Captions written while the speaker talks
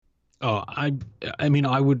Oh, I mean,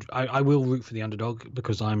 I will root for the underdog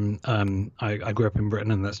because I grew up in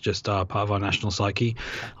Britain and that's just part of our national psyche.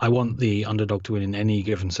 I want the underdog to win in any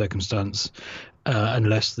given circumstance,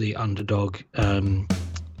 unless the underdog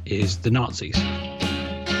is the Nazis.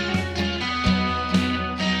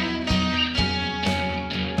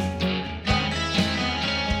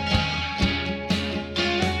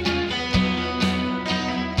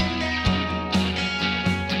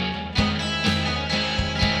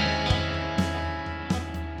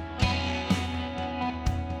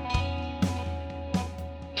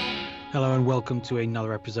 Hello and welcome to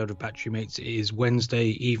another episode of Battery Mates. It is Wednesday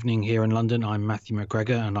evening here in London. I'm Matthew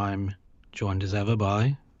McGregor and I'm joined as ever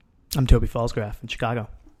by... I'm Toby Fallsgraf in Chicago.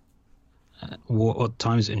 What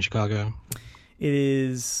time is it in Chicago? It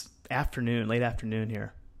is afternoon, late afternoon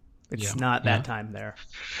here. It's not that time there.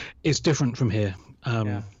 It's different from here.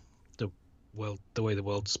 The way the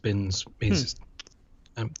world spins is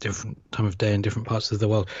different time of day in different parts of the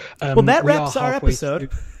world. Well, that wraps our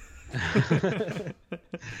episode.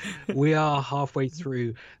 We are halfway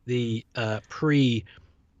through the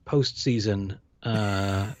postseason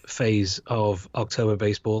phase of October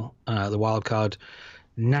baseball. The wild card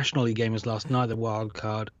National League game was last night. The wild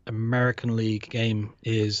card American League game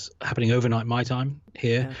is happening overnight my time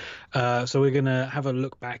here. So we're going to have a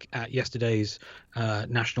look back at yesterday's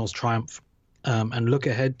Nationals triumph and look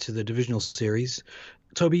ahead to the divisional series.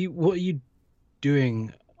 Toby, what are you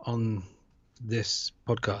doing on this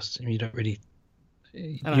podcast? I mean, you don't really...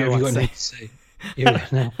 Have you got anything to say? No.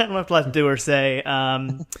 I don't have to do or say.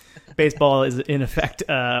 Baseball is in effect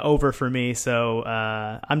over for me, so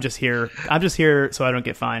I'm just here. So I don't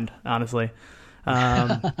get fined, honestly.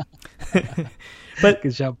 But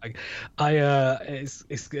good job.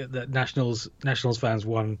 It's good that Nationals fans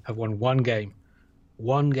have won one game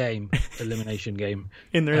elimination game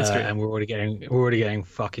in their history, and we're already getting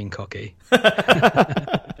fucking cocky.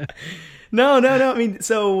 No. I mean,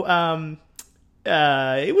 so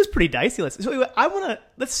it was pretty dicey.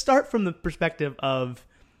 Let's start from the perspective of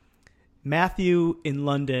Matthew in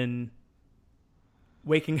London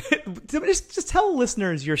waking. just tell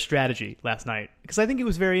listeners your strategy last night, because I think it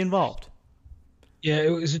was very involved. Yeah,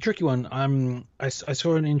 it was a tricky one. I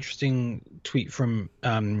saw an interesting tweet from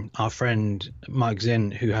our friend Mike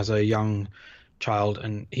Zinn, who has a young child,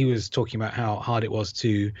 and he was talking about how hard it was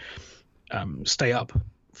to stay up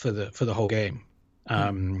for the whole game.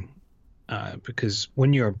 Because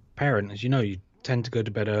when you're a parent, as you know, you tend to go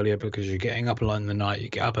to bed earlier because you're getting up a lot in the night. You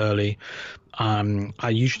get up early. I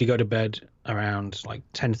usually go to bed around like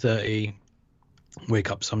 10:30,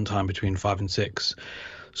 wake up sometime between 5 and 6.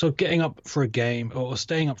 So getting up for a game or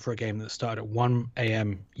staying up for a game that started at 1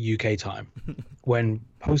 a.m. UK time, when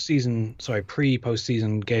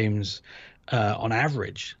pre-postseason games on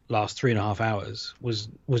average last 3.5 hours was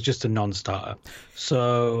just a non-starter.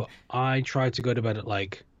 So I tried to go to bed at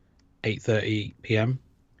like 8:30 p.m.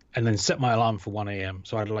 and then set my alarm for 1 a.m.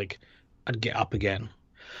 So I'd get up again.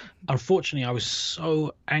 Unfortunately, I was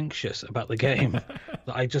so anxious about the game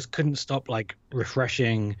that I just couldn't stop like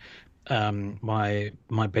refreshing my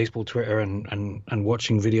baseball Twitter and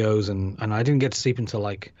watching videos, and I didn't get to sleep until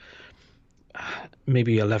like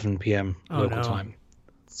maybe 11 p.m. local time.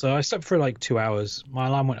 So I slept for like 2 hours. My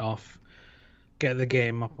alarm went off. Get the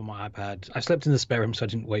game up on my iPad. I slept in the spare room so I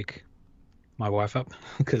didn't wake my wife up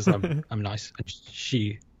because I'm nice, and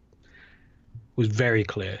she was very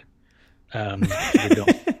clear.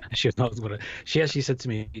 She was not what she actually said to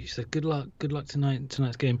me. She said, "Good luck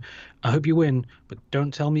tonight's game. I hope you win, but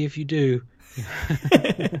don't tell me if you do."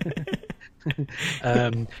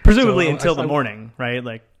 Presumably until the morning, right?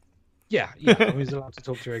 Like, yeah, I was allowed to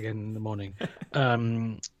talk to her again in the morning.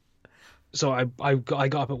 So I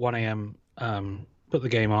got up at 1 a.m. Put the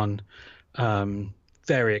game on.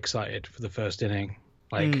 Very excited for the first inning,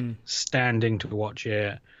 like standing to watch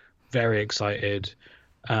it. Very excited.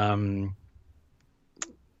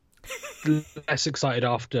 Less excited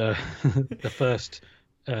after the first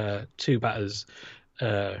two batters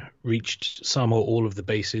reached some or all of the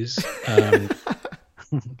bases.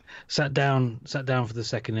 Sat down for the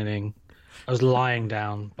second inning. I was lying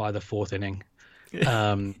down by the fourth inning.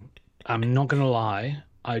 I'm not gonna lie,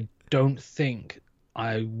 I don't think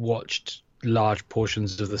I watched large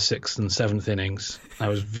portions of the sixth and seventh innings. I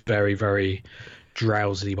was very, very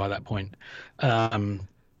drowsy by that point.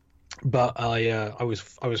 But I was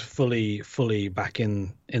fully back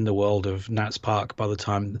in the world of Nats Park by the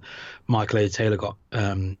time Michael A. Taylor got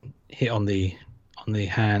hit on the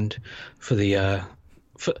hand for the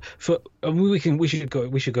we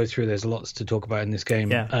should go through. There's lots to talk about in this game.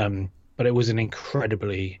 Yeah. But it was an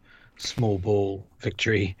incredibly small ball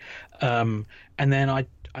victory. And then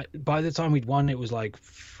by the time we'd won, it was like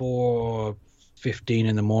 4:15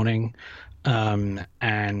 in the morning,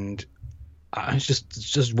 and I was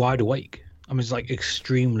just wide awake. I was like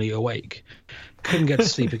extremely awake. Couldn't get to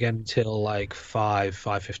sleep again until like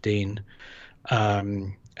 5:15,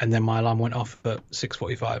 and then my alarm went off at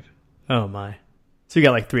 6:45. Oh my! So you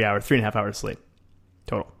got like 3.5 hours sleep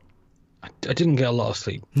total. I didn't get a lot of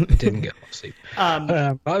sleep.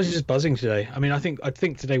 I was just buzzing today. I mean, I think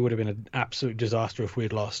today would have been an absolute disaster if we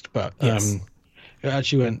had lost, but Yes.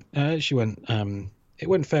 it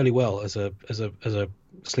went fairly well as a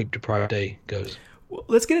sleep deprived day goes. Well,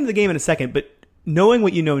 let's get into the game in a second, but knowing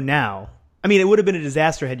what you know now, I mean, it would have been a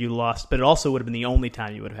disaster had you lost, but it also would have been the only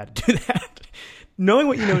time you would have had to do that. Knowing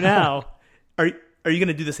what you know now, are you going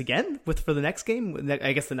to do this again for the next game?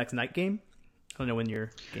 I guess the next night game. I don't know when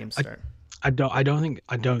your games start. I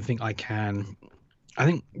don't think I can. I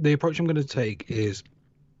think the approach I'm going to take is.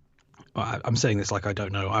 I'm saying this like I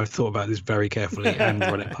don't know. I've thought about this very carefully and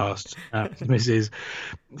run it past. This is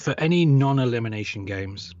for any non-elimination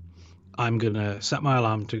games. I'm going to set my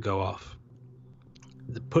alarm to go off,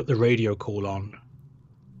 put the radio call on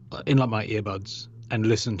in like my earbuds, and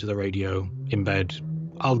listen to the radio in bed.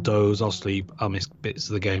 I'll doze, I'll sleep, I'll miss bits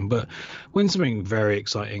of the game. But when something very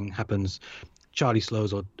exciting happens, Charlie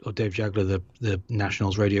Slows or Dave Jagler, the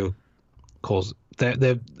Nationals radio calls,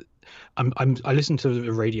 I listen to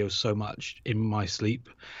the radio so much in my sleep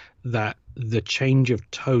that the change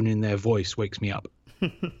of tone in their voice wakes me up.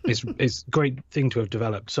 It's a great thing to have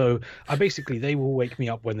developed. So they will wake me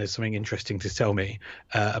up when there's something interesting to tell me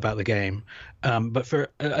about the game. But for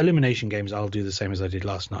elimination games, I'll do the same as I did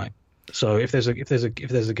last night. So if there's a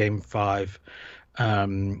game 5,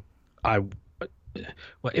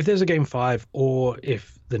 if there's a game 5, or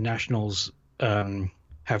if the Nationals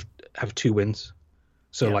have 2 wins,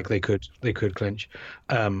 so like they could clinch,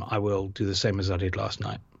 I will do the same as I did last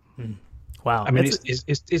night. Wow. I mean,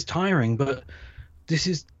 it's tiring, but this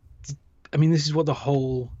is what the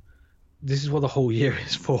whole year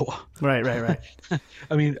is for. Right.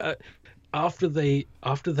 I mean, after they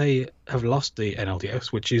have lost the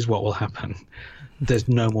NLDS, which is what will happen, there's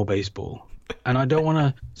no more baseball. And I don't want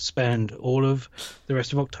to spend all of the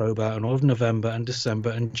rest of October and all of November and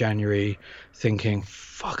December and January thinking,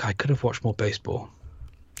 fuck, I could have watched more baseball.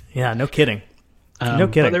 Yeah, no kidding. No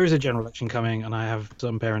kidding. But there is a general election coming, and I have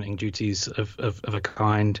some parenting duties of a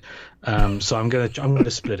kind. So I'm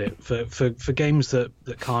gonna split it for games that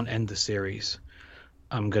can't end the series.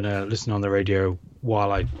 I'm gonna listen on the radio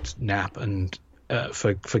while I nap, and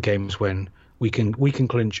for games when we can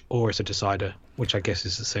clinch or it's a decider, which I guess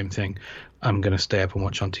is the same thing, I'm gonna stay up and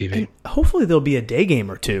watch on TV. And hopefully there'll be a day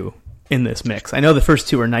game or two in this mix. I know the first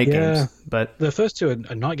 2 are night games, but the first 2 are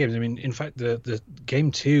night games. I mean, in fact, the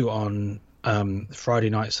game 2 on Friday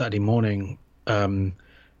night, Saturday morning,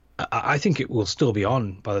 I think it will still be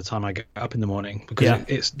on by the time I get up in the morning, because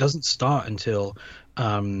it doesn't start until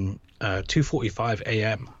 2:45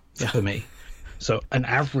 a.m. for me. So an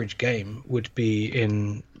average game would be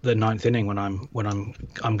in the 9th inning when I'm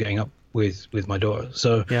getting up with my daughter.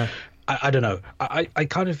 So I don't know. I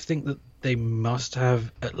kind of think that they must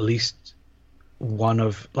have at least one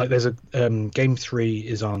of, like, there's a game 3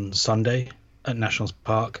 is on Sunday at Nationals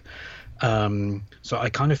Park. So I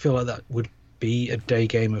kind of feel like that would be a day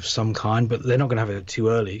game of some kind, but they're not going to have it too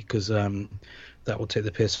early, because that will take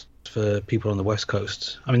the piss for people on the West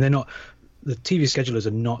Coast. I mean, the TV schedulers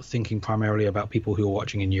are not thinking primarily about people who are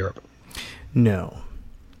watching in Europe. No,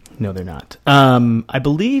 they're not. I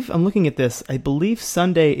believe, I'm looking at this, I believe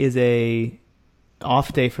Sunday is a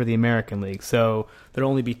off day for the American League, so there'll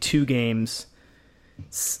only be 2 games.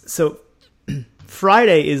 So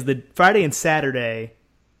Friday and Saturday.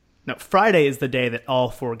 No, Friday is the day that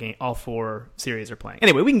all 4 series are playing.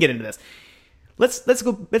 Anyway, we can get into this. Let's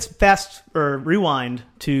rewind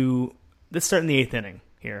to, let's start in the 8th inning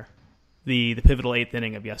here, the pivotal 8th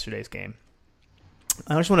inning of yesterday's game.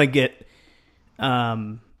 I just want to get,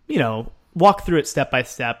 walk through it step by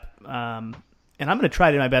step, and I'm going to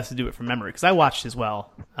try to do my best to do it from memory, because I watched as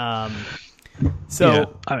well. I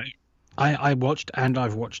watched, and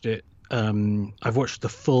I've watched it. I've watched the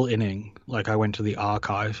full inning. Like, I went to the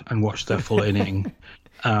archive and watched their full inning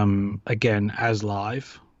again as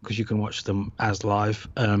live, because you can watch them as live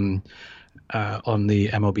on the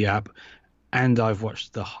MLB app. And I've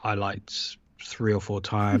watched the highlights 3 or 4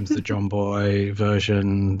 times, the John Boy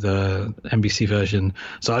version, the NBC version.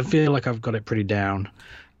 So I feel like I've got it pretty down.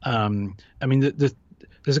 I mean,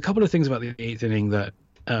 there's a couple of things about the 8th inning that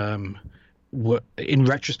were, in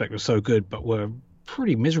retrospect, were so good, but were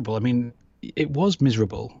pretty miserable. I mean, it was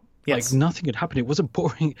miserable. Yes. Like nothing had happened. It was a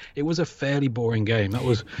boring. It was a fairly boring game. That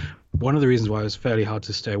was one of the reasons why it was fairly hard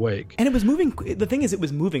to stay awake. And it was moving. The thing is, it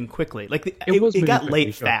was moving quickly. Like It was it moving got quickly,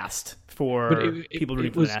 late sure. fast for But people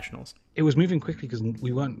rooting for the Nationals. It was moving quickly because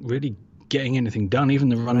we weren't really getting anything done. Even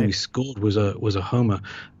the run we scored was a homer,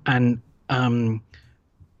 and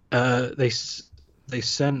they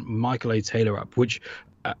sent Michael A. Taylor up, which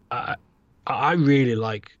I really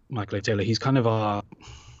like Michael A. Taylor. He's kind of our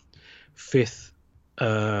fifth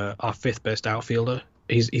best outfielder.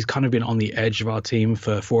 He's kind of been on the edge of our team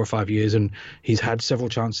for 4 or 5 years, and he's had several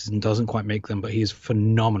chances and doesn't quite make them, but he's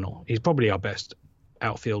phenomenal. He's probably our best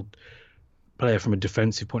outfield player from a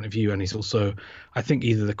defensive point of view, and he's also, I think,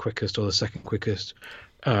 either the quickest or the second quickest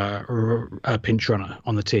pinch runner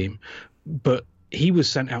on the team. But he was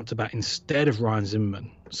sent out to bat instead of Ryan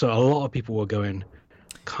Zimmerman, so a lot of people were going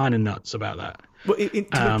kind of nuts about that. Well,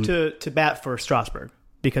 to bat for Strasburg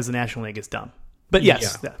because the National League is dumb. But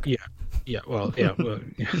yes, Well,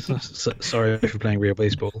 sorry for playing real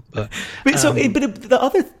baseball, but the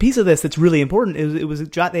other piece of this that's really important is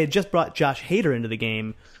they had just brought Josh Hader into the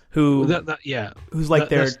game, who's like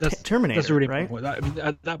their Terminator. That's a really right? Point.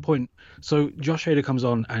 At that point, so Josh Hader comes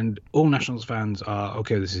on, and all Nationals fans are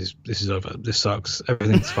okay. This is over. This sucks.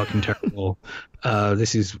 Everything's fucking terrible.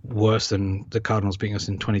 This is worse than the Cardinals beating us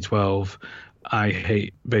in 2012. I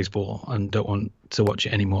hate baseball and don't want to watch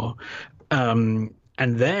it anymore. And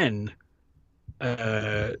then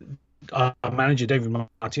our manager, David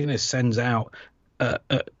Martinez, sends out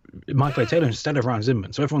Michael A. Taylor instead of Ryan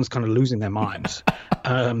Zimmerman. So everyone's kind of losing their minds.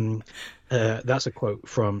 That's a quote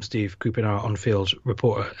from Steve Coopin, our on-field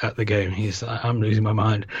reporter at the game. He's like, I'm losing my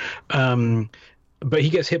mind. But he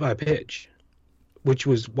gets hit by a pitch, which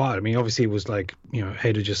was wild. I mean, obviously it was like,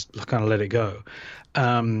 Hader just kind of let it go.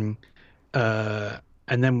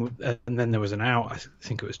 And then there was an out. I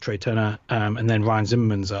think it was Trey Turner, and then Ryan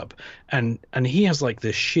Zimmerman's up, and he has like the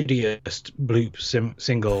shittiest bloop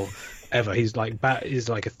single ever. He's like bat is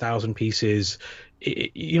like 1,000 pieces.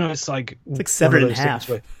 It's like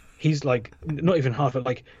 7.5. He's like not even half, but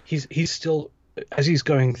like he's still, as he's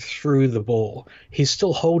going through the ball, he's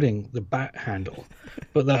still holding the bat handle,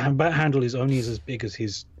 but the bat handle is only as big as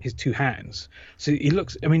his two hands. So he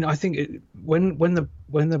looks. I mean, I think when the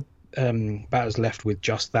batters left with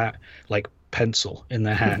just that like pencil in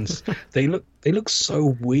their hands, they look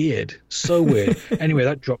so weird. Anyway,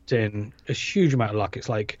 that dropped in a huge amount of luck. It's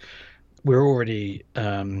like we're already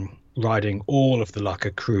riding all of the luck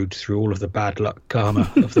accrued through all of the bad luck karma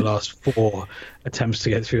of the last 4 attempts to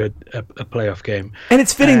get through a playoff game. And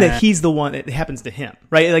it's fitting that he's the one, it happens to him,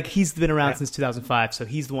 right? Like he's been around since 2005, so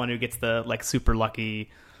he's the one who gets the like super lucky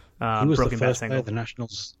he was broken the bat first single. player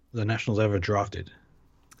the Nationals ever drafted.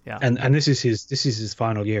 Yeah. And this is his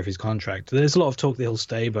final year of his contract. There's a lot of talk that he'll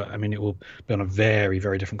stay, but I mean it will be on a very,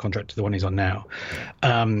 very different contract to the one he's on now.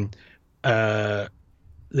 Then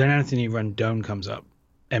Anthony Rendon comes up,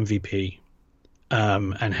 MVP,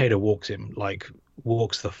 and Hader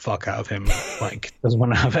walks the fuck out of him, like doesn't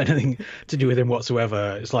want to have anything to do with him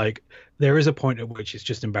whatsoever. It's like there is a point at which it's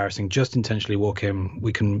just embarrassing. Just intentionally walk him.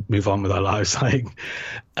 We can move on with our lives. Like,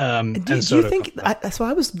 do you think? So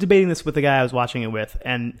I was debating this with the guy I was watching it with,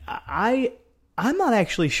 and I'm not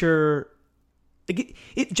actually sure. Like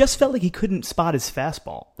it just felt like he couldn't spot his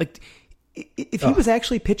fastball. Like if he was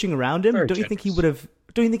actually pitching around him, don't you think he would have?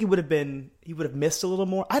 Don't you think he would have missed a little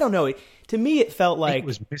more? I don't know. To me, it felt like he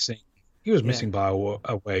was missing. He was missing by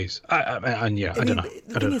a ways. I don't know.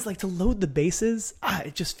 The thing is, like, to load the bases,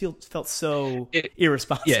 it just felt so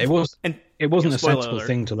irresponsible. Yeah, it was. And it wasn't a sensible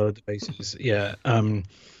thing to load the bases. Yeah.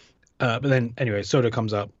 But then anyway, Soto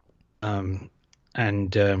comes up, and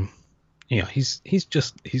he's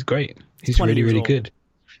great. He's really, really good.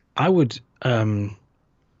 I would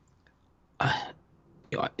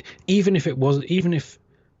even if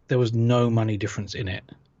there was no money difference in it,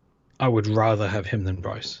 I would rather have him than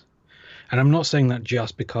Bryce. And I'm not saying that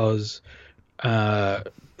just because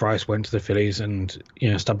Bryce went to the Phillies and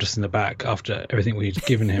stabbed us in the back after everything we'd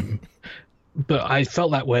given him, but I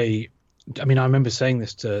felt that way. I mean, I remember saying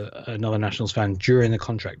this to another Nationals fan during the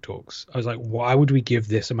contract talks. I was like, why would we give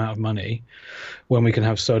this amount of money when we can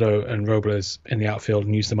have Soto and Robles in the outfield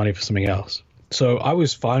and use the money for something else? So I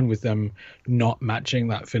was fine with them not matching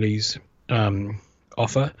that Phillies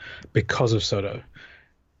offer because of Soto.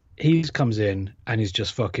 He comes in and he's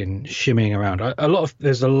just fucking shimmying around.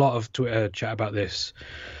 There's a lot of Twitter chat about this.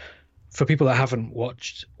 For people that haven't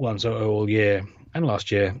watched Juan Soto all year and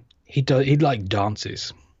last year, he like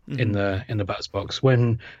dances in the batter's box.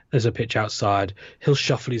 When there's a pitch outside, he'll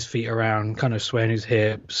shuffle his feet around, kind of swaying his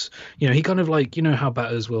hips. He kind of like, how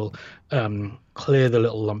batters will clear the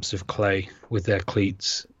little lumps of clay with their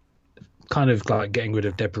cleats kind of like getting rid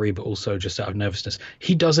of debris, but also just out of nervousness.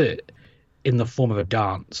 He does it in the form of a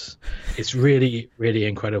dance. It's really, really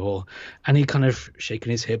incredible. And he kind of shaking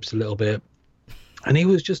his hips a little bit. And he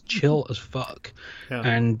was just chill as fuck. Yeah.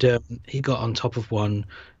 And he got on top of one.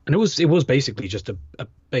 And it was basically just a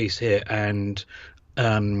base hit. And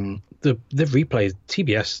the replays,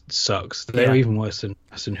 TBS sucks. They're even worse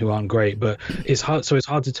than who aren't great. But it's hard. So it's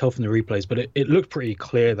hard to tell from the replays. But it looked pretty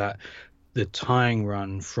clear that the tying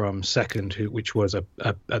run from second, which was at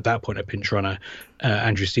that point a pinch runner,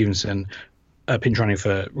 Andrew Stevenson, pinch running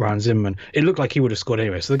for Ryan Zimmerman, it looked like he would have scored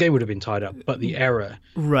anyway. So the game would have been tied up. But the error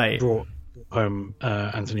brought home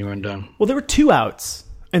Anthony Rendon. Well, there were 2 outs.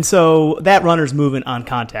 And so that runner's moving on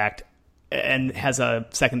contact and has a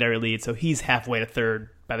secondary lead. So he's halfway to third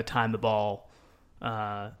by the time the ball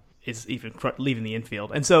is even leaving the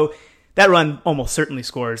infield. And so that run almost certainly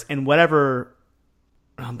scores. And whatever...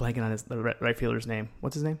 I'm blanking on the right fielder's name.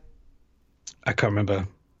 What's his name? I can't remember.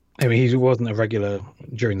 I mean, he wasn't a regular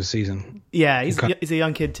during the season. Yeah, he's a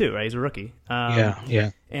young kid too, right? He's a rookie.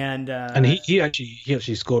 Yeah. And he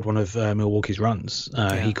actually scored one of Milwaukee's runs.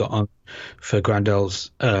 He got on for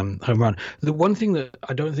Grandel's home run. The one thing that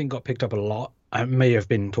I don't think got picked up a lot, it may have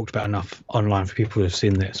been talked about enough online for people who have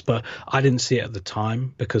seen this, but I didn't see it at the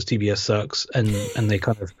time because TBS sucks, and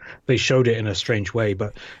they showed it in a strange way.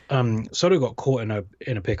 But Soto got caught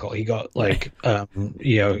in a pickle. He got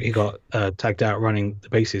he got tagged out running the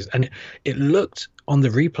bases, and it looked on the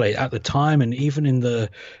replay at the time, and even in the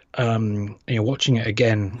watching it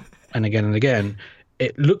again and again and again,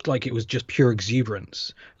 it looked like it was just pure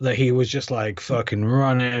exuberance, that he was just like fucking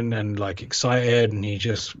running and like excited, and he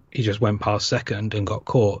just went past second and got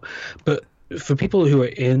caught. But for people who are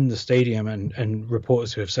in the stadium and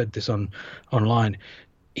reporters who have said this online,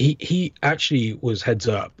 he actually was heads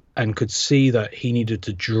up and could see that he needed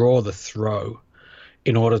to draw the throw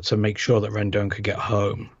in order to make sure that Rendon could get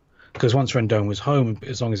home. Because once Rendon was home,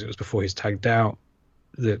 as long as it was before he's tagged out,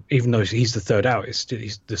 even though he's the third out,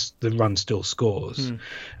 the run still scores.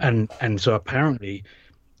 And so apparently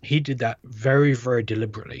he did that very, very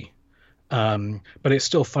deliberately. But it's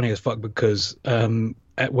still funny as fuck because when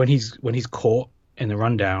he's caught in the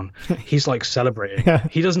rundown, he's like celebrating.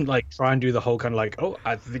 He doesn't like try and do the whole kind of like, oh,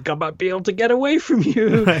 I think I might be able to get away from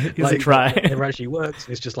you. Right. He's like, try. It never actually works.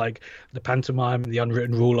 It's just like the pantomime, the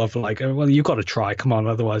unwritten rule of like, oh, well, you got to try. Come on,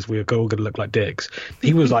 otherwise we're all going to look like dicks.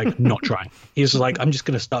 He was like not trying. He was like, I'm just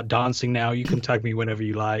going to start dancing now. You can tag me whenever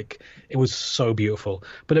you like. It was so beautiful.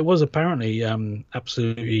 But it was apparently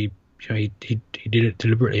absolutely. He did it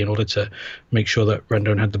deliberately in order to make sure that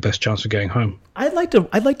Rendon had the best chance of getting home. I'd like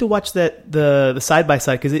to watch that the side by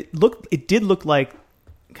side because it did look like,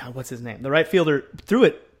 God, what's his name? The right fielder threw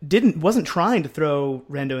it wasn't trying to throw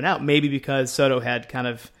Rendon out, maybe because Soto had kind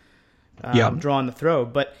of drawn the throw,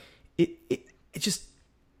 but it just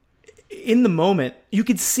in the moment you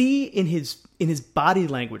could see in his body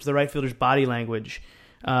language, the right fielder's body language,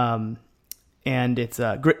 and it's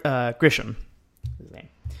Grisham, his name.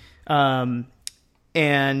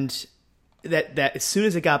 And that as soon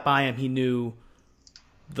as it got by him, he knew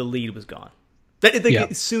the lead was gone.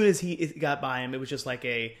 As soon as it got by him, it was just like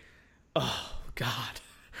oh God,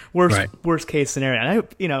 worst case scenario.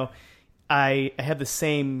 And I have the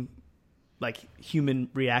same like human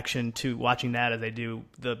reaction to watching that as I do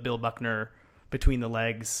the Bill Buckner between the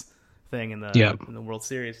legs thing in the World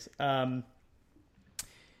Series. But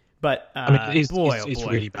I mean, it's boy,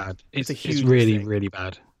 really bad. It's huge really, thing. really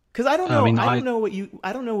bad. Because I don't know.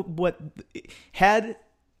 I don't know what had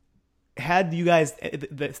you guys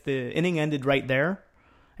the inning ended right there,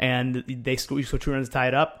 and they scored 2 runs to tie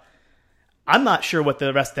it up. I'm not sure what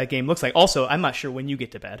the rest of that game looks like. Also, I'm not sure when you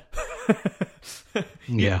get to bed.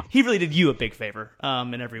 Yeah, he really did you a big favor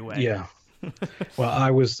in every way. Yeah. Well,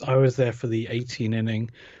 I was there for the 18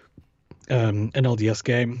 inning NLDS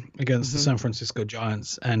game against the San Francisco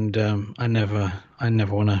Giants, and I never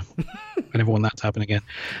want that to happen again.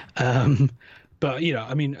 But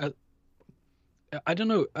I mean, I don't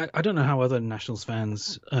know. I don't know how other Nationals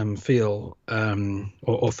fans feel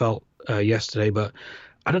or felt yesterday, but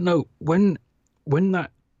I don't know when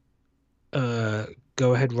that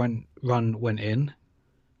go ahead run went in.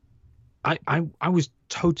 I was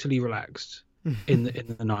totally relaxed in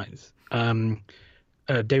the ninth.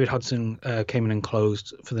 David Hudson came in and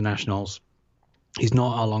closed for the Nationals. He's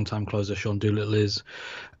not our longtime closer. Sean Doolittle is,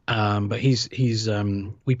 but he's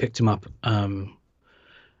we picked him up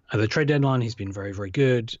at the trade deadline. He's been very, very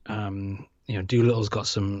good. Doolittle's got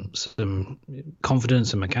some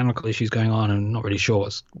confidence and mechanical issues going on, and not really sure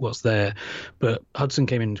what's there. But Hudson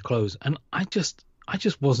came in to close, and I just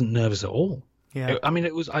wasn't nervous at all. Yeah, I mean,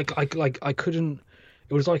 it was I couldn't.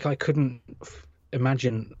 it was like I couldn't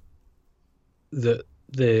imagine that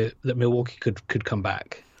that Milwaukee could come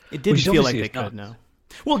back. It didn't Which feel like obviously they is could. nuts. No.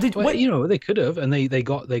 Well, They could have, and they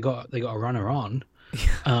got a runner on.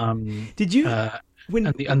 Did you when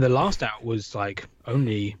And the last out was like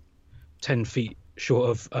only 10 feet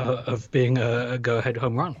short of being a go ahead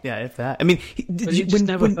home run. Yeah, if that. I mean,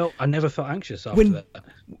 I never felt anxious after that.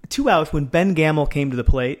 2 outs when Ben Gamel came to the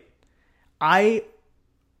plate, I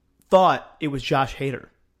thought it was Josh Hader.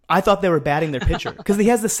 I thought they were batting their pitcher because he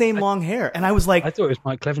has the same long hair, and I was like, I thought it was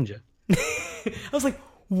Mike Clevenger. I was like,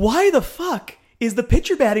 why the fuck is the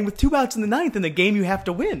pitcher batting with 2 outs in the ninth in the game you have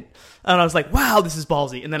to win? And I was like, wow, this is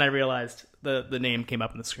ballsy. And then I realized the name came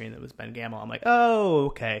up on the screen that was Ben Gamel. I'm like, oh,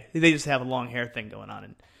 okay. They just have a long hair thing going on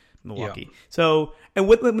in Milwaukee. Yeah. So, and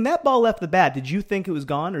when that ball left the bat, did you think it was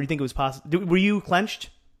gone, or do you think it was possible? Were you clenched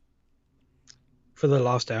for the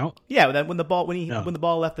last out? Yeah, when the ball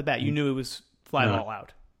left the bat, you knew it was fly ball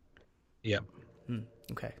out. Yeah.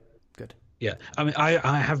 Okay. Good. Yeah, I mean,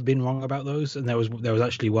 I have been wrong about those, and there was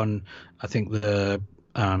actually one, I think the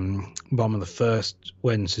bottom of the first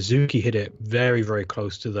when Suzuki hit it very, very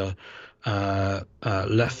close to the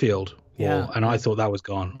left field wall, and I thought that was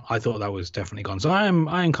gone. I thought that was definitely gone. So I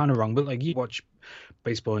am kind of wrong, but like you watch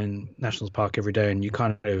baseball in Nationals Park every day, and you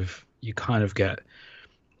kind of get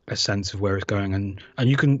a sense of where it's going, and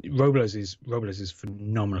you can Robles is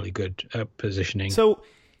phenomenally good at positioning. So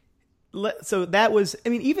that was, I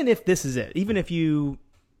mean, even if this is it, even if you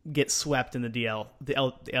get swept in the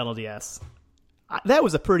LDS, that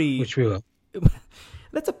was a pretty, which we will.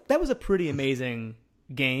 That was a pretty amazing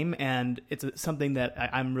game, and it's something that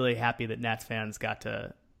I'm really happy that Nats fans got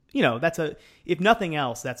to, if nothing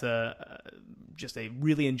else, that's just a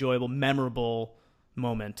really enjoyable, memorable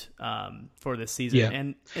moment for this season. Yeah.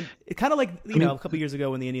 And it kind of like, a couple of years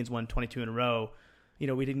ago when the Indians won 22 in a row,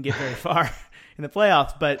 we didn't get very far in the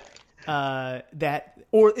playoffs, but that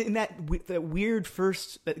weird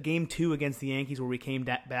that game 2 against the Yankees where we came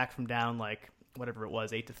back from down like whatever it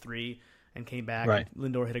was 8-3 and came back. Right. And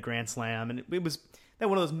Lindor hit a grand slam, and it was that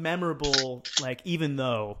one of those memorable, like, even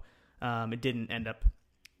though it didn't end up,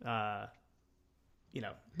 But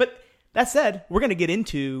that said, we're going to get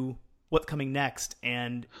into what's coming next,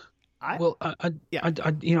 and I do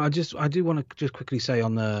want to just quickly say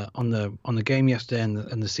on the game yesterday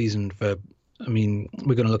and the season for. I mean,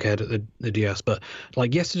 we're going to look ahead at the DS, but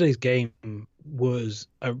like yesterday's game was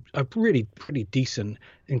a really pretty decent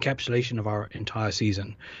encapsulation of our entire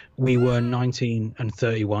season. We were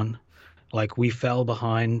 19-31. Like, we fell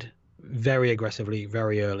behind very aggressively,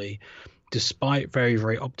 very early, despite very,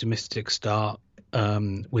 very optimistic start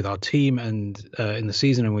with our team and in the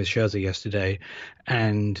season and with Scherzer yesterday.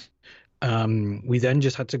 And we then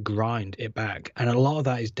just had to grind it back. And a lot of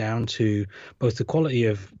that is down to both the quality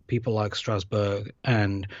of people like Strasburg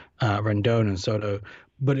and Rendon and Soto,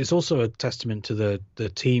 but it's also a testament to the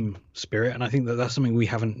team spirit. And I think that's something we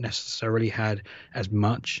haven't necessarily had as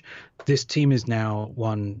much. This team has now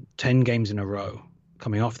won 10 games in a row,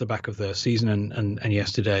 coming off the back of the season and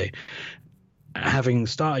yesterday. Having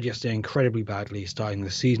started yesterday incredibly badly, starting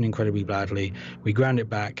the season incredibly badly, we ground it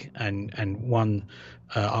back and won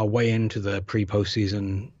our way into the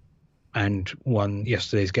pre-postseason and won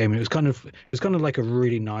yesterday's game. And it was kind of like a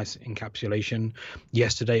really nice encapsulation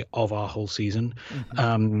yesterday of our whole season.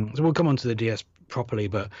 Mm-hmm. So we'll come on to the DS properly,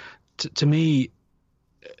 but to me,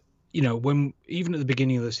 when even at the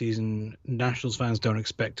beginning of the season, Nationals fans don't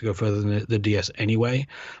expect to go further than the DS anyway.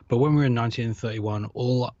 But when we were in 1931,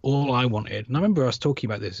 all I wanted, and I remember us talking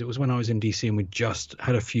about this, it was when I was in DC and we just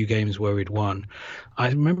had a few games where we'd won. I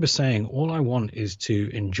remember saying, all I want is to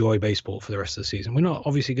enjoy baseball for the rest of the season. We're not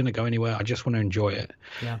obviously going to go anywhere. I just want to enjoy it.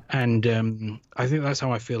 Yeah. And I think that's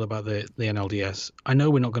how I feel about the NLDS. I know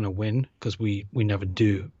we're not going to win because we never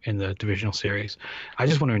do in the divisional series. I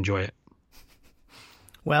just want to enjoy it.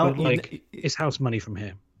 Well, it's house money from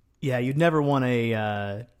here. Yeah, you'd never won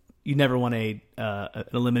an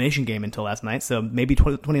elimination game until last night. So maybe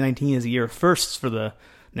 2019 is a year of firsts for the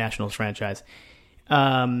Nationals franchise.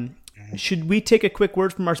 Should we take a quick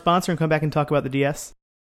word from our sponsor and come back and talk about the DS?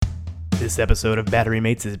 This episode of Battery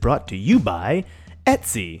Mates is brought to you by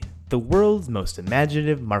Etsy, the world's most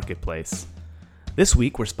imaginative marketplace. This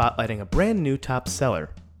week, we're spotlighting a brand new top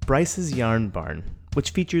seller, Bryce's Yarn Barn,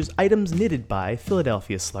 which features items knitted by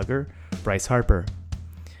Philadelphia slugger Bryce Harper.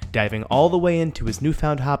 Diving all the way into his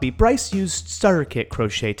newfound hobby, Bryce used starter kit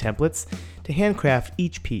crochet templates to handcraft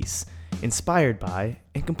each piece, inspired by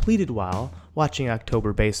and completed while watching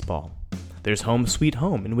October baseball. There's Home Sweet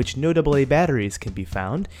Home, in which no AA batteries can be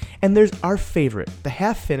found, and there's our favorite, the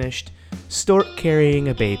half-finished Stork Carrying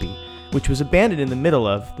a Baby, which was abandoned in the middle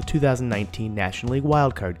of the 2019 National League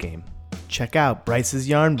wildcard game. Check out Bryce's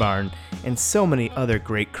Yarn Barn and so many other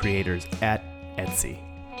great creators at Etsy.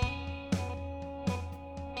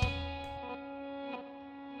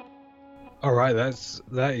 All right,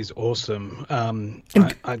 that is awesome.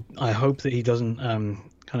 I hope that he doesn't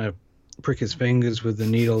kind of prick his fingers with the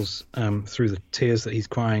needles through the tears that he's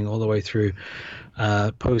crying all the way through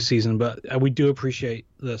postseason. But we do appreciate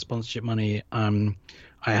the sponsorship money.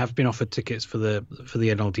 I have been offered tickets for the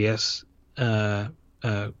NLDS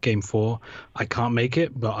Game 4. I can't make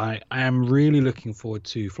it, but I am really looking forward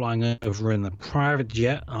to flying over in the private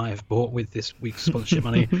jet I have bought with this week's sponsorship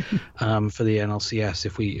money for the NLCS.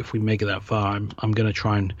 If we make it that far, I'm going to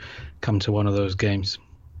try and come to one of those games.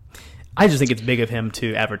 I just think it's big of him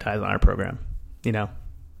to advertise on our program. You know,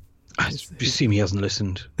 I assume he hasn't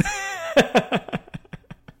listened.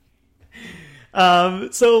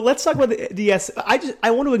 So let's talk about the DS.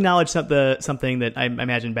 I want to acknowledge something that I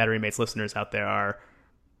imagine Battery Mates listeners out there are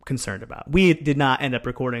concerned about. We did not end up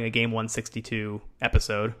recording a Game 162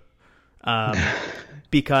 episode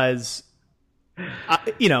because,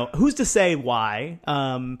 who's to say why?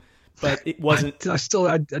 But it wasn't.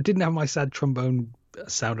 I didn't have my sad trombone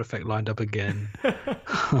sound effect lined up again.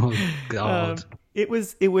 Oh God. It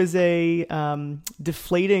was a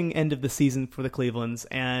deflating end of the season for the Clevelands,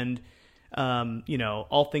 and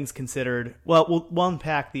all things considered, we'll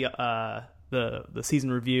unpack the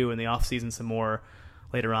season review and the off season some more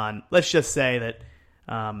later on. Let's just say that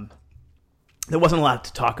there wasn't a lot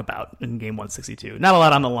to talk about in Game 162. Not a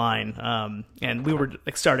lot on the line, and we were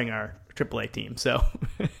starting our AAA team, so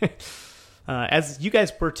as you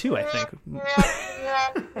guys were too, I think.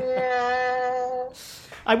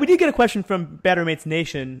 We did get a question from Battery Mates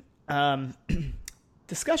Nation.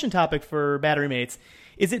 Discussion topic for Battery Mates.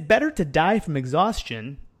 Is it better to die from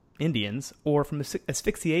exhaustion, Indians, or from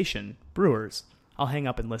asphyxiation, Brewers? I'll hang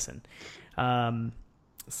up and listen.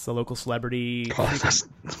 It's a local celebrity. That's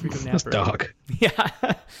dark. Yeah.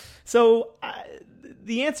 So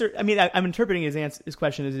the answer, I'm interpreting his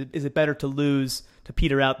question, is it better to lose, to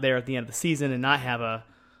peter out there at the end of the season and not have a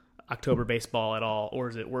October baseball at all? Or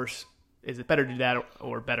is it worse? Is it better to do that,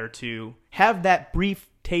 or better to have that brief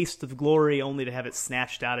taste of glory only to have it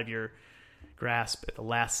snatched out of your grasp at the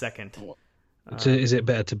last second? Is it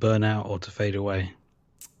better to burn out or to fade away?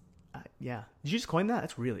 Yeah. Did you just coin that?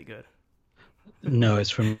 That's really good. No,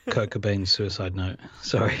 it's from Kurt Cobain's Suicide Note.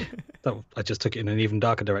 Sorry. I just took it in an even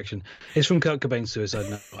darker direction. It's from Kurt Cobain's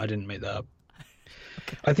Suicide Note. I didn't make that up.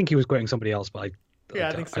 Okay. I think he was quoting somebody else, but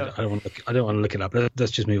I think so. I don't want to look it up.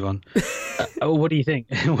 Let's just move on. What do you think?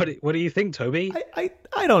 What do you think, Toby?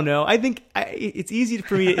 I don't know. I think it's easy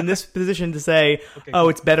for me in this position to say, okay, oh,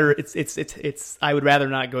 it's better. It's. I would rather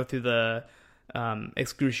not go through the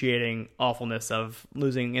excruciating awfulness of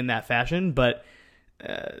losing in that fashion. But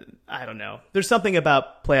I don't know. There's something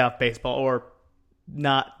about playoff baseball or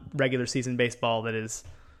not regular season baseball that is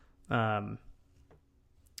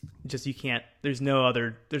just, you can't. There's no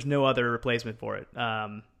other replacement for it.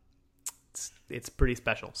 It's pretty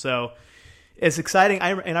special. So it's exciting.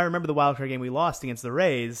 I remember the wild card game we lost against the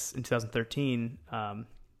Rays in 2013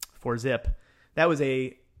 for Zip. That was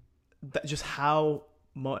just how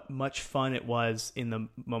much fun it was in the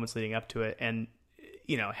moments leading up to it. And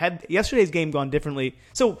had yesterday's game gone differently,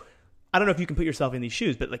 so I don't know if you can put yourself in these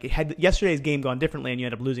shoes, but like, had yesterday's game gone differently and you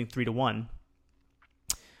end up losing 3-1,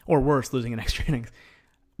 or worse, losing in extra innings,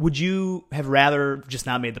 would you have rather just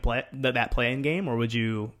not made that play-in game, or would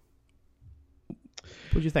you?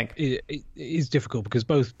 What do you think? It is difficult because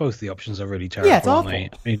both the options are really terrible. Yeah, it's awful. I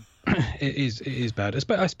mean, it is bad,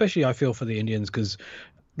 especially I feel for the Indians because,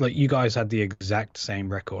 like, you guys had the exact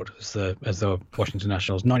same record as the Washington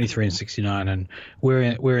Nationals, 93-69, and we're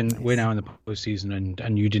now in the postseason,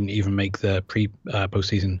 and you didn't even make the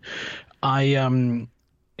postseason.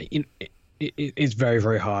 It's very,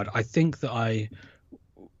 very hard. I think that I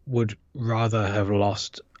would rather have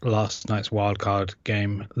lost last night's wild card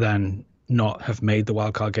game than not have made the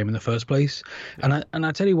wild card game in the first place. And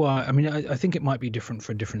I tell you why. I mean, I think it might be different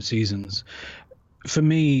for different seasons. For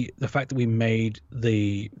me, the fact that we made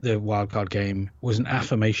the wild card game was an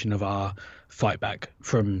affirmation of our fight back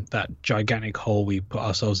from that gigantic hole we put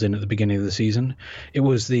ourselves in at the beginning of the season. It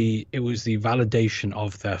was the validation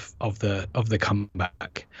of the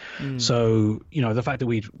comeback. So the fact that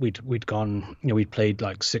we'd gone, we'd played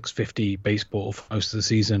like 650 baseball for most of the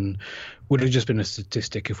season would have just been a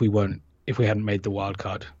statistic if we hadn't made the wild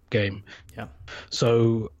card game. Yeah.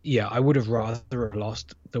 So yeah, I would have rather have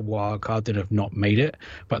lost the wild card than have not made it.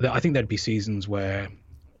 But I think there'd be seasons where,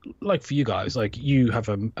 like for you guys, like you have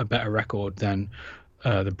a better record than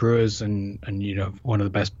the Brewers and one of the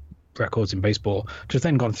best records in baseball. To have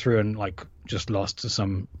then gone through and like just lost to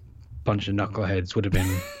some bunch of knuckleheads would have been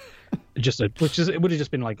it would have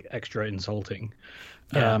just been like extra insulting.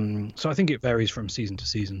 Yeah. So I think it varies from season to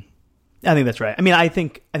season. I think that's right. I mean, I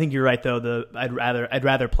think you're right though. I'd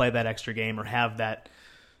rather play that extra game or have that.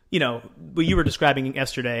 You know, what you were describing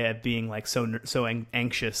yesterday at being like so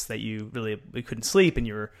anxious that you couldn't sleep, and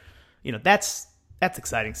you were, you know, that's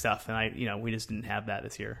exciting stuff. And we just didn't have that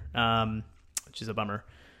this year, which is a bummer.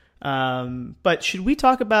 But should we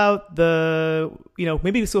talk about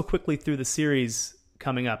maybe let's go quickly through the series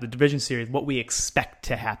coming up, the division series, what we expect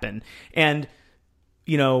to happen. And,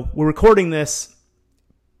 we're recording this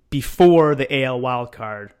before the AL wild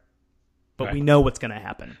card, but right. We know what's going to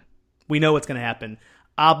happen.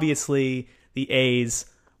 Obviously, the A's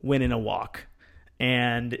win in a walk,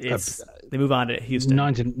 and they move on to Houston.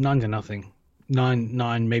 9-0,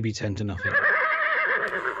 9, maybe 10-0.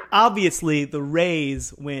 Obviously, the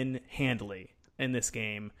Rays win handily in this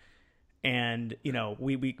game, and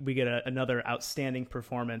we get another outstanding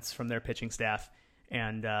performance from their pitching staff,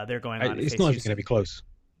 and they're going on. It's not even going to be close.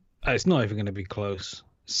 It's not even going to be close.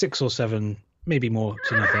 6 or 7, maybe more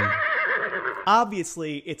to nothing.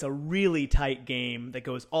 Obviously, it's a really tight game that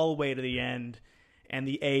goes all the way to the end, and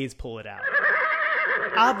the A's pull it out.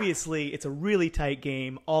 Obviously, it's a really tight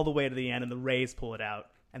game all the way to the end, and the Rays pull it out,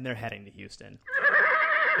 and they're heading to Houston.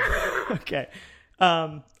 Okay.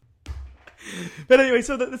 But anyway,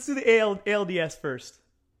 so let's do the ALDS first.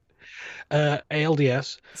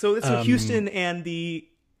 ALDS. So let's do Houston and the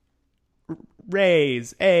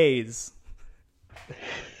Rays, A's.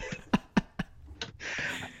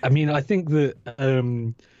 I mean, I think that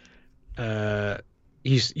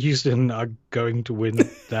Houston are going to win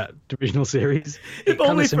that divisional series. If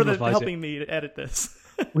only for helping me to edit this.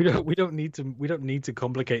 we don't need to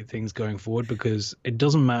complicate things going forward, because it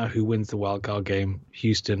doesn't matter who wins the wild card game.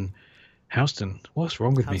 Houston, what's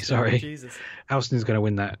wrong with me? Sorry, Jesus. Houston is going to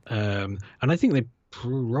win that, and I think they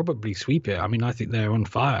probably sweep it. I mean, I think they're on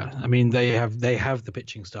fire. I mean, they have the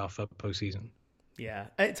pitching staff for postseason. Yeah,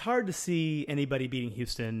 it's hard to see anybody beating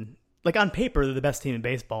Houston. Like, on paper, they're the best team in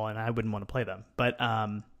baseball, and I wouldn't want to play them. But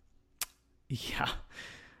yeah.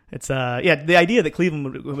 It's the idea that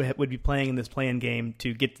Cleveland would be playing in this play-in game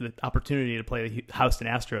to get the opportunity to play the Houston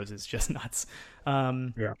Astros is just nuts.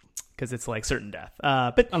 Yeah, because it's like certain death.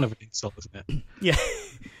 But kind of an insult, isn't it? Yeah,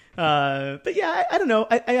 but yeah, I don't know.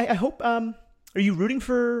 I hope. Are you rooting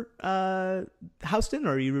for Houston,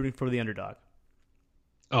 or are you rooting for the underdog?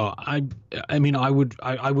 Oh, I mean, I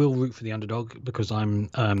will root for the underdog, because I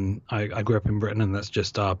grew up in Britain, and that's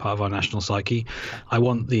just part of our national psyche. I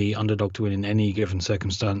want the underdog to win in any given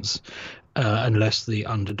circumstance, unless the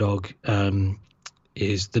underdog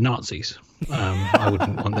is the Nazis. I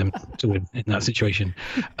wouldn't want them to win in that situation.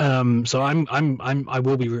 So I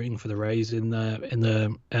will be rooting for the Rays in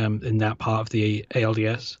that part of the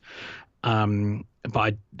ALDS.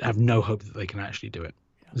 But I have no hope that they can actually do it.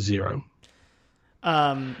 Zero.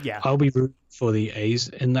 Yeah, I'll be rooting for the A's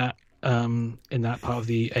in that part of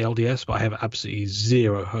the ALDS, but I have absolutely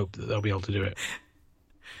zero hope that they'll be able to do it.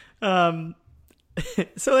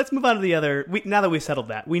 So let's move on to the other. Now that we've settled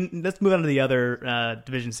that, let's move on to the other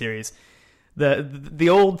division series. The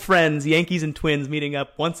old friends, Yankees and Twins, meeting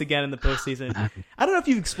up once again in the postseason. I don't know if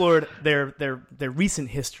you've explored their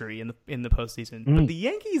recent history in the postseason, but the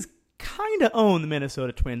Yankees kind of own the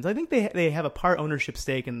Minnesota Twins. I think they have a part ownership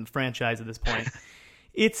stake in the franchise at this point.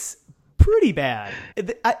 It's pretty bad.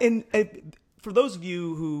 And for those of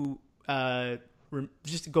you who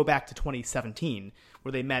just to go back to 2017,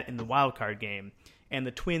 where they met in the wild card game, and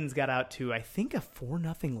the Twins got out to, I think, a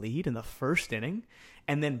 4-0 lead in the first inning,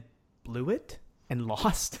 and then blew it and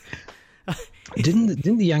lost.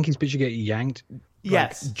 Didn't the Yankees pitcher get yanked?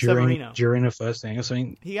 Yes, during the first inning or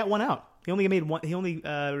something. He got one out. He only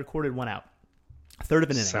recorded one out. A third of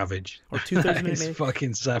an inning. Savage. Or 2/3 of an inning. It's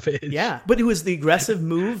fucking savage. Yeah, but it was the aggressive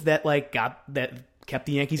move that kept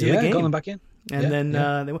the Yankees in the game. Got them back in. And then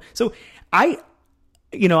they won. So I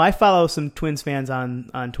follow some Twins fans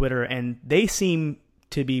on Twitter, and they seem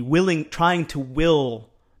to be trying to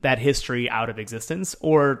will that history out of existence,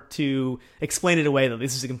 or to explain it away that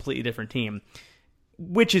this is a completely different team,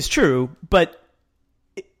 which is true, but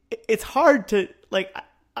it's hard to, like,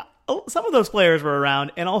 some of those players were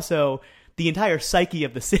around, and also the entire psyche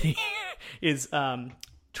of the city is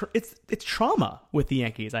it's trauma with the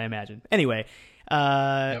Yankees, I imagine. Anyway,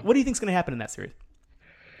 what do you think is going to happen in that series?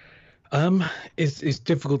 It's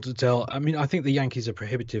difficult to tell. I mean, I think the Yankees are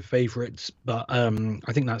prohibitive favorites, but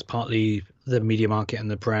I think that's partly the media market and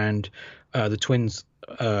the brand. The Twins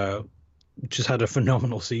just had a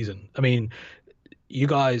phenomenal season. I mean, you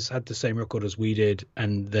guys had the same record as we did,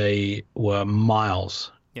 and they were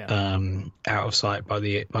miles Yeah. out of sight by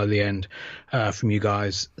the end from you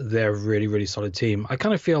guys. They're a really, really solid team. I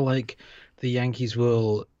kind of feel like the Yankees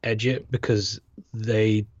will edge it because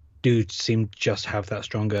they do seem to just have that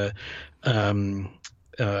stronger,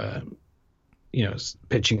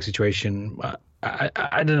 pitching situation.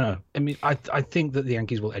 I don't know. I mean, I think that the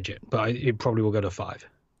Yankees will edge it, but it probably will go to 5.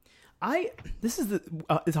 It's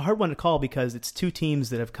a hard one to call because it's two teams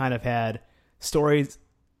that have kind of had stories,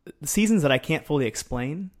 seasons that I can't fully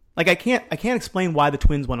explain. Like I can't explain why the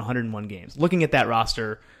Twins won 101 games. Looking at that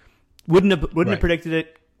roster, wouldn't have predicted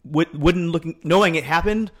it. Knowing it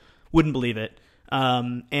happened, wouldn't believe it.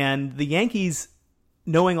 And the Yankees,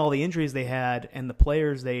 knowing all the injuries they had and the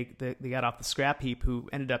players they got off the scrap heap who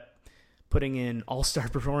ended up putting in all-star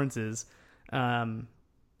performances,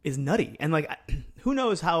 is nutty. And like, who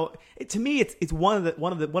knows how? To me, it's one of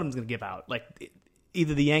them's going to give out. Like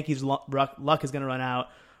either the Yankees' luck is going to run out,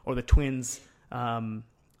 or the Twins'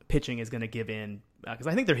 pitching is going to give in because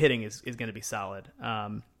I think their hitting is going to be solid.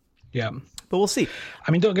 Yeah, but we'll see.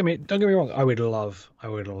 I mean, don't get me wrong. I would love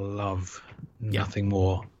nothing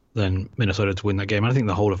more than Minnesota to win that game. I think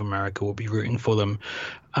the whole of America will be rooting for them,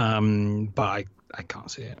 but I can't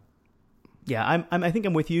see it. Yeah, I think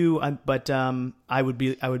I'm with you. But I would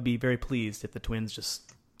be very pleased if the Twins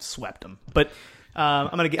just swept them. But I'm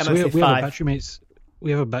gonna say 5. We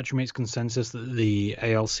have a Battery Mates consensus that the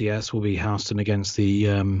ALCS will be Houston against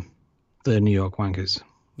the New York Yankees.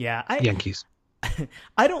 Yeah, Yankees.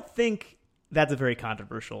 I don't think that's a very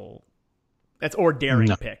controversial, or daring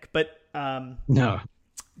pick, but no.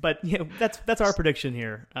 But that's our prediction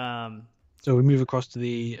here. So we move across to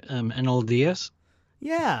the NLDS.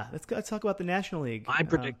 Yeah, let's talk about the National League. I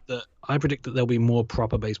predict that there'll be more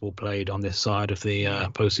proper baseball played on this side of the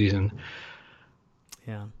postseason.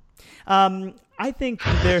 Yeah, I think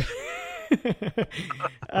there.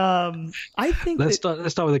 I think let's start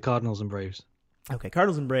with the Cardinals and Braves. Okay,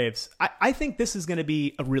 Cardinals and Braves. I think this is going to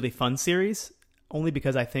be a really fun series, only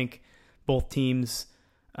because I think both teams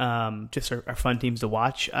just are fun teams to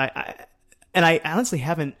watch. I honestly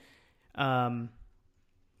haven't.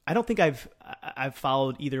 I don't think I've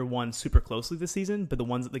followed either one super closely this season, but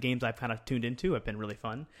the games I've kind of tuned into have been really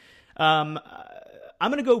fun. I'm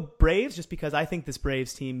going to go Braves just because I think this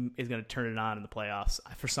Braves team is going to turn it on in the playoffs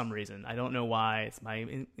for some reason. I don't know why. It's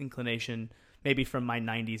my inclination. Maybe from my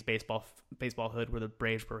 '90s baseball hood, where the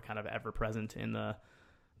Braves were kind of ever present in the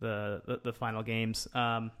final games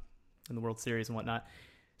in the World Series and whatnot.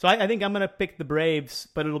 So I think I'm going to pick the Braves,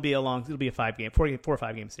 but it'll be a 4 or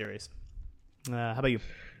 5 game series. How about you?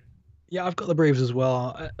 Yeah, I've got the Braves as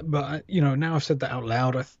well, but now I've said that out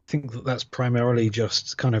loud. I think that that's primarily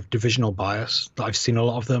just kind of divisional bias. I've seen a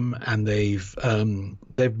lot of them, and they've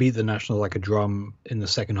beat the Nationals like a drum in the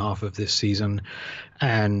second half of this season,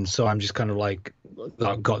 and so I'm just kind of like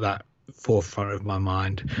got that forefront of my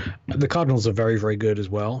mind. The Cardinals are very, very good as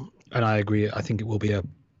well, and I agree. I think it will be a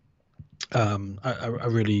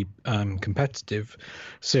really competitive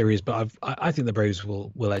series, but I think the Braves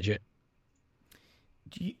will edge it.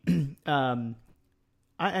 And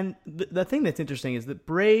the thing that's interesting is that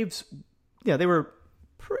Braves, they were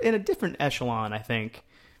in a different echelon, I think,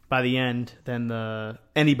 by the end than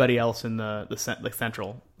anybody else in the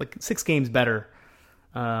Central. Like 6 games better.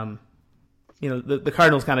 The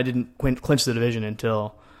Cardinals kind of didn't clinch the division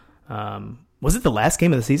until was it the last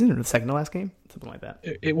game of the season or the second to last game? Something like that.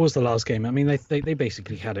 It was the last game. I mean, they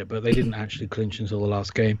basically had it, but they didn't actually clinch until the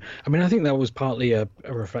last game. I mean, I think that was partly a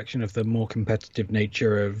reflection of the more competitive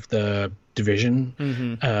nature of the division.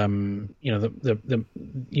 Mm-hmm.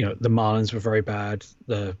 The Marlins were very bad.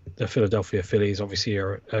 The Philadelphia Phillies obviously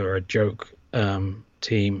are a joke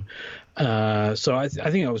team. So I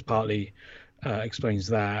think that was partly explains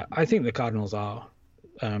that. I think the Cardinals are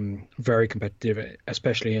very competitive,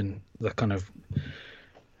 especially in the kind of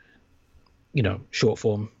short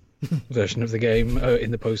form version of the game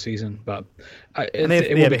in the postseason. But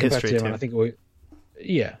it will be competitive, and I think it will.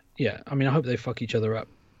 Yeah. I mean, I hope they fuck each other up.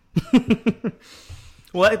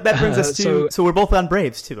 Well, that brings us to so we're both on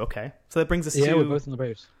Braves too. Okay, so that brings us to we're both on the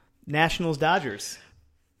Braves. Nationals Dodgers.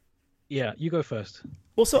 Yeah, you go first.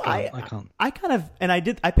 Well, so I can't. I kind of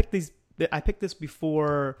I picked this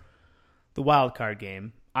before the wild card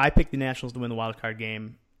game. I picked the Nationals to win the wild card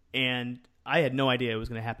game, and I had no idea it was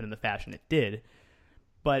going to happen in the fashion it did.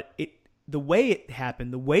 But the way it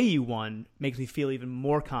happened, the way you won, makes me feel even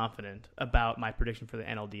more confident about my prediction for the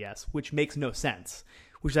NLDS, which makes no sense.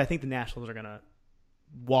 Which is I think the Nationals are going to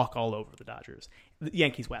walk all over the Dodgers, the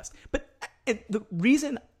Yankees West. But the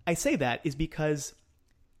reason I say that is because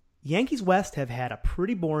Yankees West have had a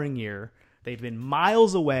pretty boring year. They've been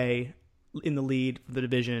miles away in the lead for the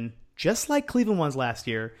division, just like Cleveland was last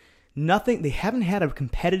year. They haven't had a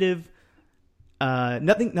competitive,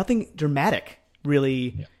 nothing dramatic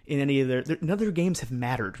really in any of none of their games have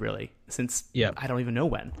mattered really since I don't even know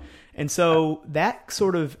when. And so that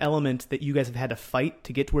sort of element that you guys have had to fight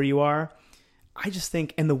to get to where you are, I just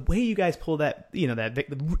think, and the way you guys pull that,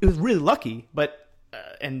 it was really lucky, but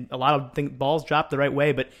and a lot of balls dropped the right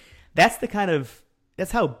way, but that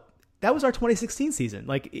was our 2016 season.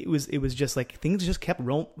 Like it was just like things just kept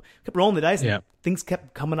rolling the dice, and things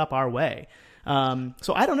kept coming up our way.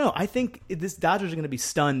 So I don't know. I think this Dodgers are going to be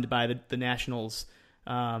stunned by the Nationals.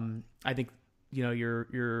 I think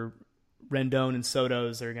your Rendon and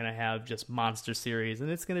Soto's are going to have just monster series, and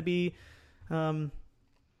it's going to be, and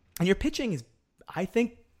your pitching is, I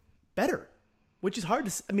think, better, which is hard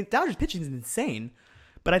to. I mean, Dodgers pitching is insane,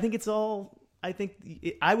 but I think it's all. I think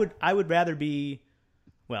I would rather be,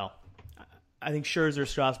 well, I think Scherzer,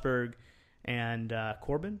 Strasburg, and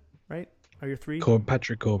Corbin, right? Are your three?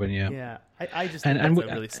 Patrick Corbin, yeah. Yeah, I just think that's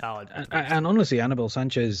a really solid. And honestly, Anibal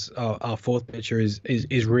Sanchez, our fourth pitcher,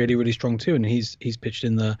 is really, really strong too, and he's pitched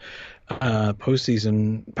in the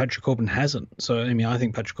postseason. Patrick Corbin hasn't. So I mean, I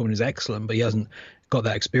think Patrick Corbin is excellent, but he hasn't got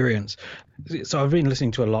that experience. So I've been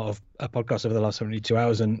listening to a lot of podcasts over the last 72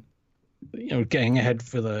 hours, and getting ahead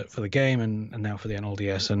for the game and now for the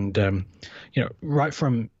NLDS, and right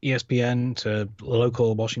from ESPN to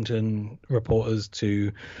local Washington reporters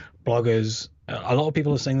to bloggers, a lot of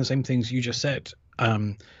people are saying the same things you just said.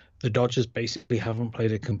 The Dodgers basically haven't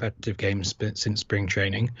played a competitive game since spring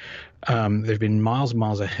training. They've been miles and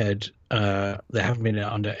miles ahead. They haven't been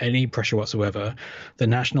under any pressure whatsoever. The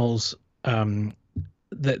Nationals,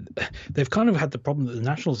 they've kind of had the problem that the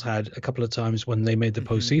Nationals had a couple of times when they made the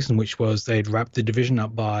postseason, which was they'd wrapped the division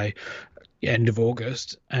up by end of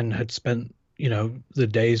August and had spent the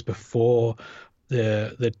days before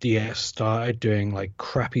the DS started doing like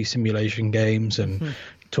crappy simulation games and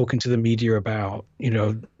talking to the media about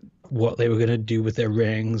what they were going to do with their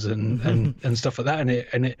rings and stuff like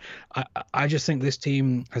that. I just think this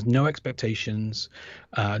team has no expectations,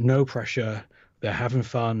 no pressure. They're having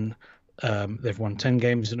fun. They've won 10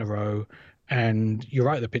 games in a row, and you're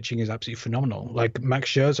right, the pitching is absolutely phenomenal. Like Max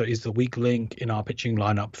Scherzer is the weak link in our pitching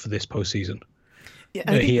lineup for this postseason. Yeah,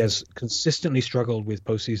 he has consistently struggled with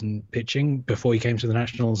postseason pitching before he came to the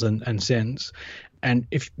Nationals and since. And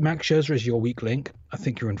if Max Scherzer is your weak link, I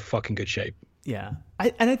think you're in fucking good shape. Yeah,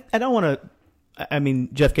 I don't want to. I mean,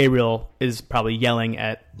 Jeff Gabriel is probably yelling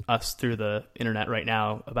at us through the internet right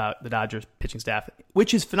now about the Dodgers pitching staff,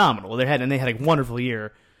 which is phenomenal. They had a wonderful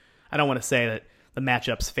year. I don't want to say that the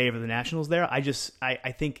matchups favor the Nationals there. I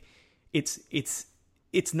think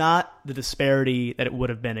it's not the disparity that it would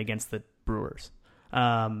have been against the Brewers.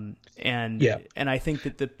 And I think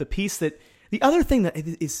that the piece that the other thing that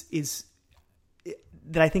is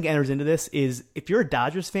that I think enters into this is if you're a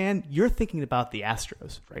Dodgers fan, you're thinking about the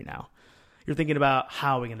Astros right now. You're thinking about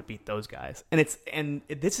how are we going to beat those guys, and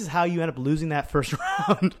this is how you end up losing that first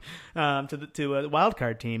round to a wild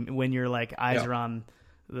card team when your eyes are on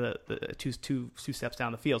the two steps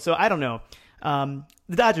down the field. So I don't know.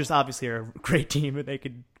 The Dodgers obviously are a great team, and they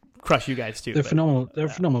could crush you guys too. They're phenomenal. They're a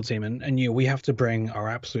phenomenal team, and we have to bring our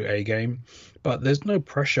absolute A game. But there's no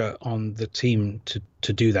pressure on the team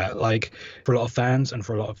to do that. Like for a lot of fans and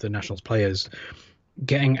for a lot of the Nationals players,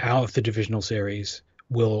 getting out of the divisional series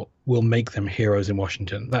will make them heroes in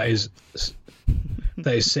Washington. That is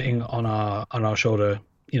sitting on our shoulder.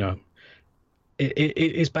 It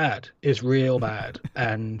is bad. It's real bad.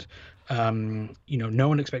 And, no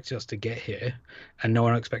one expects us to get here and no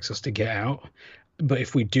one expects us to get out. But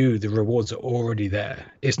if we do, the rewards are already there.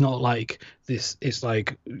 It's not like this. It's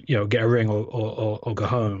like, get a ring or go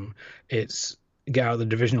home. It's get out of the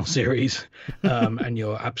divisional series and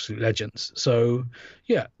you're absolute legends. So,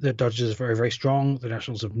 yeah, the Dodgers are very, very strong. The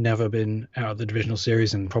Nationals have never been out of the divisional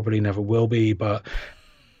series and probably never will be. But,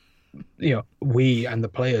 we and the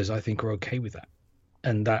players, I think, are okay with that.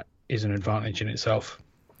 And that is an advantage in itself.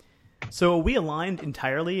 So are we aligned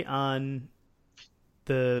entirely on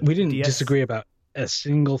the We didn't disagree about a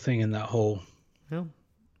single thing in that whole... No.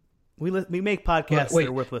 We make podcasts that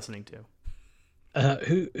are worth listening to.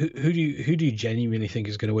 Who do you genuinely think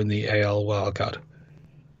is going to win the AL wildcard?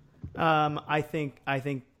 I think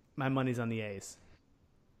my money's on the A's.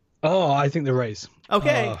 Oh, I think the Rays.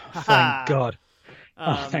 Okay. Oh, thank God.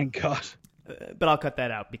 Thank God. But I'll cut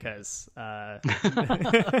that out because we're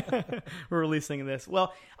releasing this.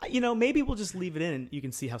 Well, maybe we'll just leave it in and you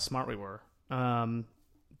can see how smart we were.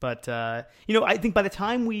 But I think by the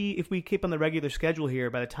time if we keep on the regular schedule here,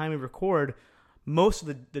 by the time we record, most of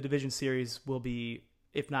the division series will be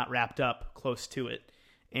if not wrapped up, close to it.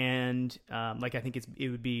 And I think it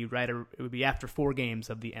would be after 4 games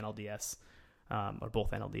of the NLDS, or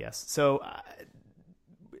both NLDS.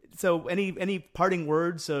 So any parting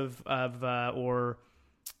words or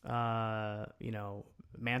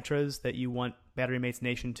mantras that you want Battery Mates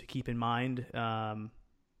Nation to keep in mind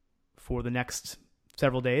for the next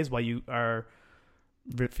several days while you are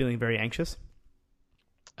feeling very anxious?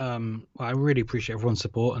 I really appreciate everyone's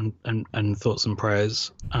support and thoughts and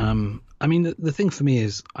prayers. The thing for me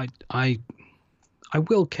is I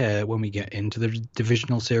will care when we get into the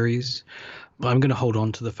divisional series, but I'm going to hold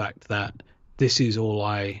on to the fact that this is all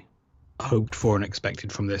I hoped for and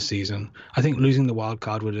expected from this season. I think losing the wild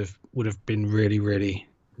card would have been really, really,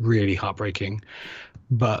 really heartbreaking,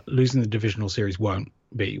 but losing the divisional series won't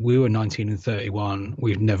be. We were 19-31.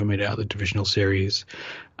 We've never made it out of the divisional series.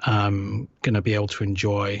 Going to be able to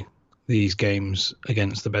enjoy these games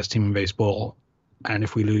against the best team in baseball. And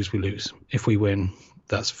if we lose, we lose. If we win,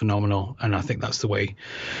 that's phenomenal. And I think that's the way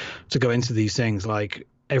to go into these things. Like,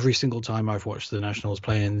 every single time I've watched the Nationals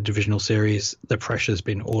play in the divisional series, the pressure's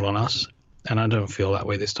been all on us. And I don't feel that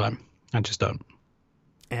way this time. I just don't.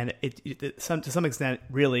 And to some extent,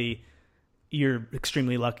 really, you're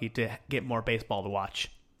extremely lucky to get more baseball to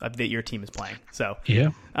watch that your team is playing. So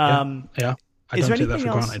yeah. I don't take that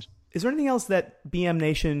for granted. Is there anything else that BM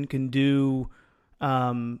Nation can do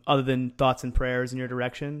other than thoughts and prayers in your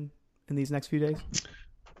direction in these next few days?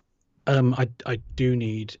 I do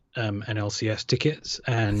need NLCS tickets,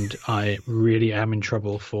 and I really am in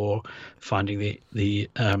trouble for finding the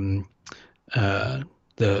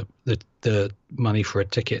money for a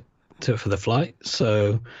ticket for the flight.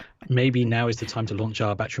 So maybe now is the time to launch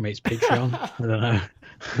our Battery Mates Patreon. I don't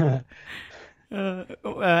know.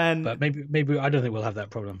 But maybe I don't think we'll have that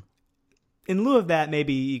problem. In lieu of that,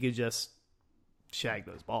 maybe you could just shag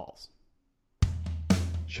those balls.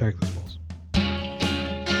 Shag those balls.